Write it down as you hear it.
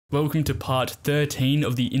Welcome to part 13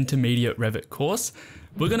 of the Intermediate Revit course.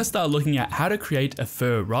 We're going to start looking at how to create a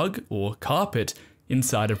fur rug or carpet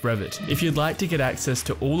inside of Revit. If you'd like to get access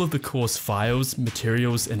to all of the course files,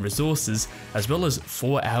 materials and resources, as well as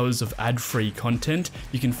 4 hours of ad-free content,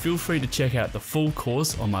 you can feel free to check out the full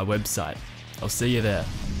course on my website. I'll see you there.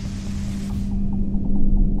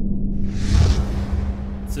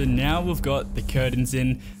 So now we've got the curtains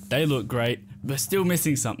in, they look great, but still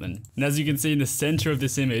missing something. And as you can see in the center of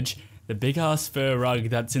this image, the big ass fur rug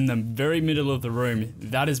that's in the very middle of the room,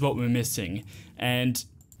 that is what we're missing. And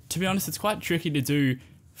to be honest, it's quite tricky to do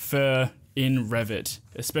fur in Revit,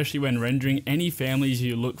 especially when rendering any families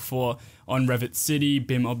you look for on Revit City,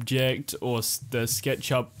 BIM Object, or the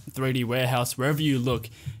SketchUp 3D Warehouse, wherever you look,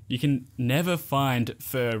 you can never find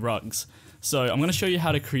fur rugs. So I'm going to show you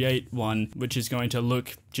how to create one, which is going to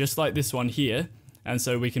look just like this one here. And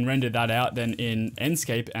so we can render that out then in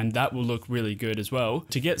Enscape, and that will look really good as well.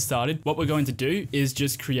 To get started, what we're going to do is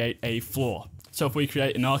just create a floor. So if we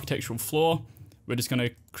create an architectural floor, we're just going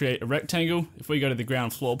to create a rectangle. If we go to the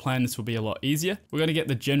ground floor plan, this will be a lot easier. We're going to get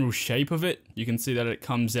the general shape of it. You can see that it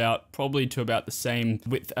comes out probably to about the same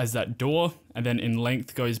width as that door, and then in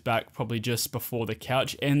length goes back probably just before the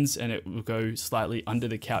couch ends, and it will go slightly under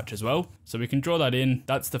the couch as well. So we can draw that in.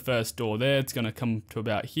 That's the first door there. It's going to come to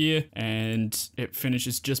about here, and it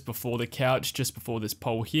finishes just before the couch, just before this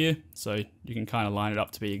pole here. So you can kind of line it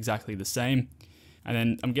up to be exactly the same. And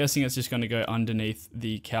then I'm guessing it's just going to go underneath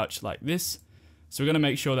the couch like this. So we're going to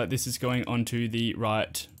make sure that this is going onto the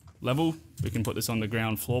right level. We can put this on the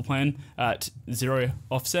ground floor plan at 0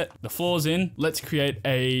 offset. The floor's in. Let's create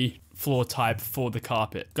a floor type for the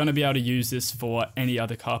carpet. Going to be able to use this for any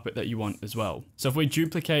other carpet that you want as well. So if we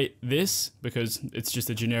duplicate this, because it's just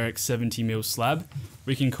a generic 70mm slab,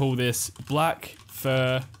 we can call this black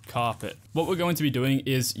fur carpet. What we're going to be doing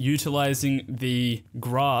is utilizing the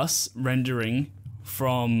grass rendering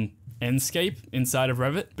from Enscape inside of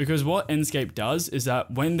Revit, because what Enscape does is that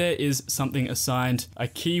when there is something assigned a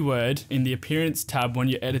keyword in the appearance tab when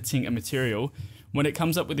you're editing a material, when it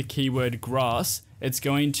comes up with the keyword grass, it's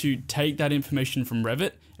going to take that information from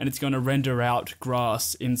Revit and it's going to render out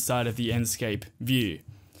grass inside of the Enscape view.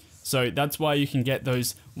 So that's why you can get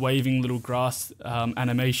those waving little grass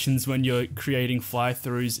animations when you're creating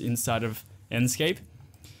fly-throughs inside of Enscape.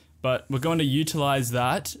 But we're going to utilize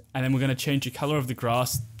that, and then we're going to change the color of the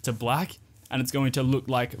grass to black, and it's going to look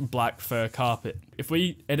like black fur carpet. If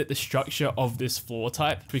we edit the structure of this floor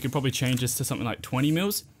type, we could probably change this to something like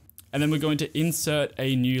 20mm, and then we're going to insert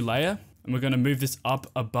a new layer, and we're going to move this up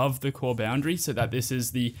above the core boundary so that this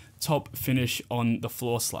is the top finish on the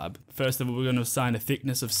floor slab. First of all, we're going to assign a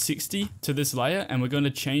thickness of 60 to this layer, and we're going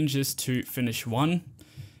to change this to finish 1,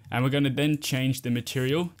 and we're going to then change the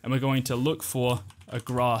material, and we're going to look for a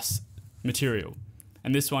grass material.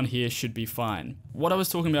 And this one here should be fine. What I was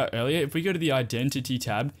talking about earlier, if we go to the identity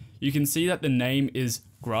tab, you can see that the name is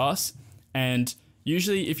grass. And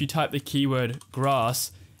usually if you type the keyword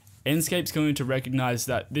grass, Enscape's going to recognize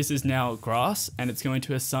that this is now grass, and it's going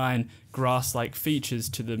to assign grass-like features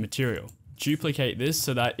to the material. Duplicate this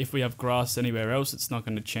so that if we have grass anywhere else, it's not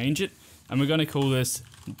going to change it. And we're going to call this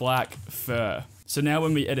black fur. So now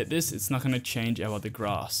when we edit this, it's not going to change our other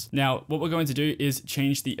grass. Now, what we're going to do is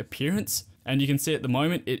change the appearance. And you can see at the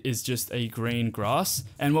moment, it is just a green grass.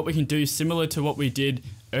 And what we can do, similar to what we did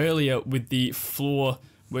earlier with the floor,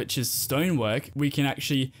 which is stonework, we can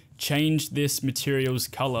actually change this material's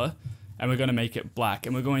color, and we're going to make it black.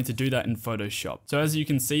 And we're going to do that in Photoshop. So as you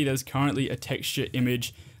can see, there's currently a texture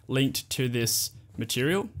image linked to this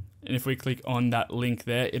material. And if we click on that link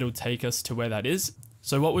there, it'll take us to where that is.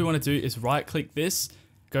 So what we want to do is right click this,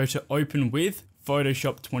 go to open with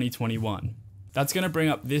Photoshop 2021. That's going to bring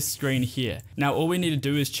up this screen here. Now all we need to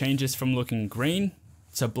do is change this from looking green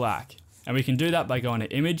to black. And we can do that by going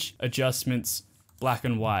to image, adjustments, black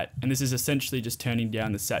and white. And this is essentially just turning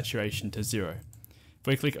down the saturation to 0. If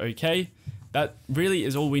we click OK, that really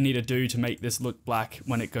is all we need to do to make this look black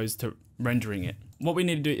when it goes to rendering it. What we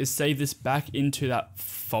need to do is save this back into that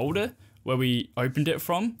folder where we opened it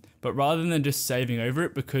from. But rather than just saving over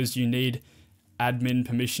it, because you need admin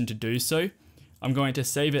permission to do so, I'm going to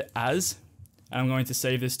save it as, and I'm going to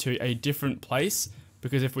save this to a different place,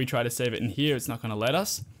 because if we try to save it in here, it's not going to let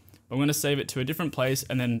us. I'm going to save it to a different place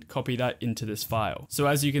and then copy that into this file. So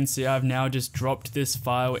as you can see, I've now just dropped this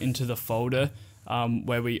file into the folder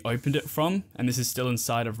where we opened it from, and this is still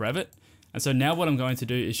inside of Revit. And so now what I'm going to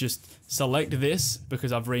do is just select this,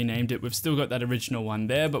 because I've renamed it. We've still got that original one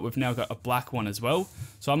there, but we've now got a black one as well.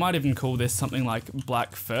 So I might even call this something like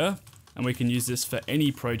black fur, and we can use this for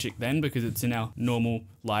any project then, because it's in our normal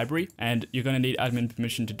library, and you're going to need admin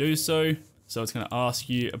permission to do so. So it's going to ask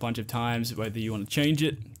you a bunch of times whether you want to change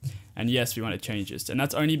it. And yes, we want to change this. And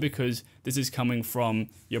that's only because this is coming from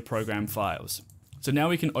your program files. So now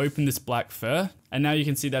we can open this black fur, and now you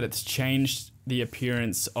can see that it's changed the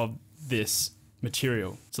appearance of this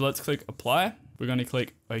material. So let's click apply. We're going to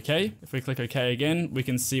click OK. If we click OK again, we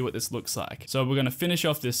can see what this looks like. So we're going to finish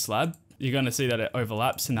off this slab. You're going to see that it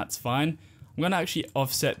overlaps, and that's fine. I'm going to actually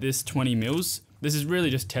offset this 20 mils. This is really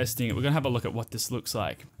just testing it. We're going to have a look at what this looks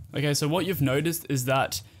like. Okay, so what you've noticed is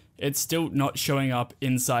that it's still not showing up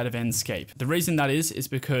inside of Enscape. The reason that is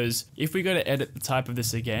because if we go to edit the type of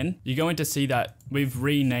this again, you're going to see that we've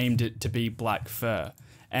renamed it to be black fur.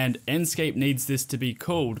 And Enscape needs this to be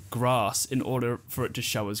called grass in order for it to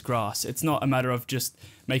show as grass. It's not a matter of just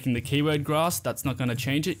making the keyword grass. That's not going to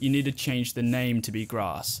change it. You need to change the name to be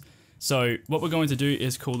grass. So what we're going to do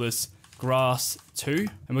is call this grass 2,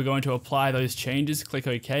 and we're going to apply those changes. Click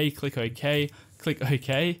OK, click OK, click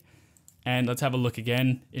OK. And let's have a look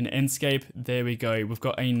again in Enscape. There we go. We've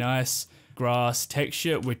got a nice grass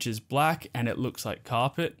texture, which is black, and it looks like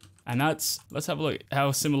carpet. And let's have a look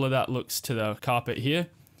how similar that looks to the carpet here.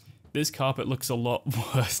 This carpet looks a lot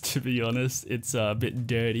worse, to be honest. It's a bit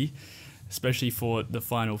dirty, especially for the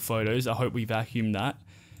final photos. I hope we vacuumed that.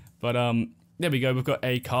 But there we go. We've got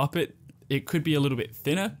a carpet. It could be a little bit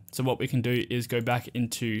thinner. So what we can do is go back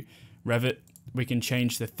into Revit. We can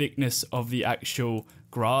change the thickness of the actual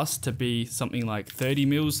grass to be something like 30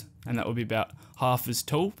 mils, and that will be about half as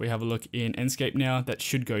tall. We have a look in Enscape now, that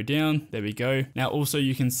should go down. There we go. Now also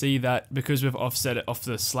you can see that because we've offset it off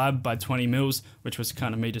the slab by 20 mils, which was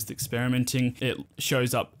kind of me just experimenting, it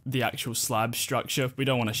shows up the actual slab structure. We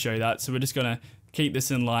don't want to show that, so we're just going to keep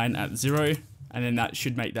this in line at 0, and then that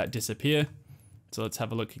should make that disappear. So let's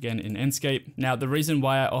have a look again in Enscape. Now the reason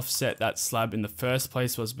why I offset that slab in the first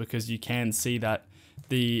place was because you can see that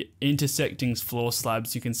the intersecting floor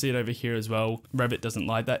slabs, you can see it over here as well. Revit doesn't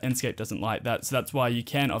like that, Enscape doesn't like that. So that's why you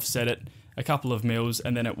can offset it a couple of mils,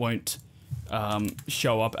 and then it won't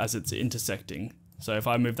show up as it's intersecting. So if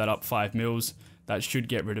I move that up 5 mils, that should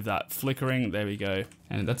get rid of that flickering. There we go.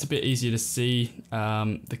 And that's a bit easier to see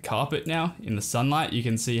the carpet now in the sunlight. You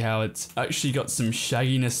can see how it's actually got some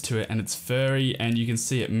shagginess to it, and it's furry, and you can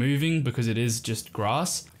see it moving because it is just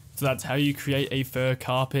grass. So that's how you create a fur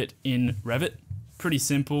carpet in Revit. Pretty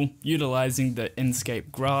simple, utilizing the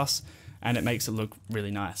Enscape grass, and it makes it look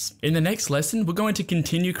really nice. In the next lesson, we're going to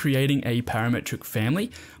continue creating a parametric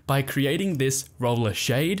family by creating this roller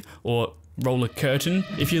shade or roller curtain.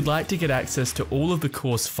 If you'd like to get access to all of the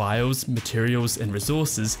course files, materials, and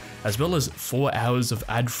resources, as well as 4 hours of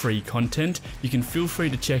ad-free content, you can feel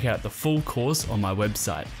free to check out the full course on my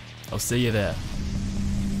website. I'll see you there.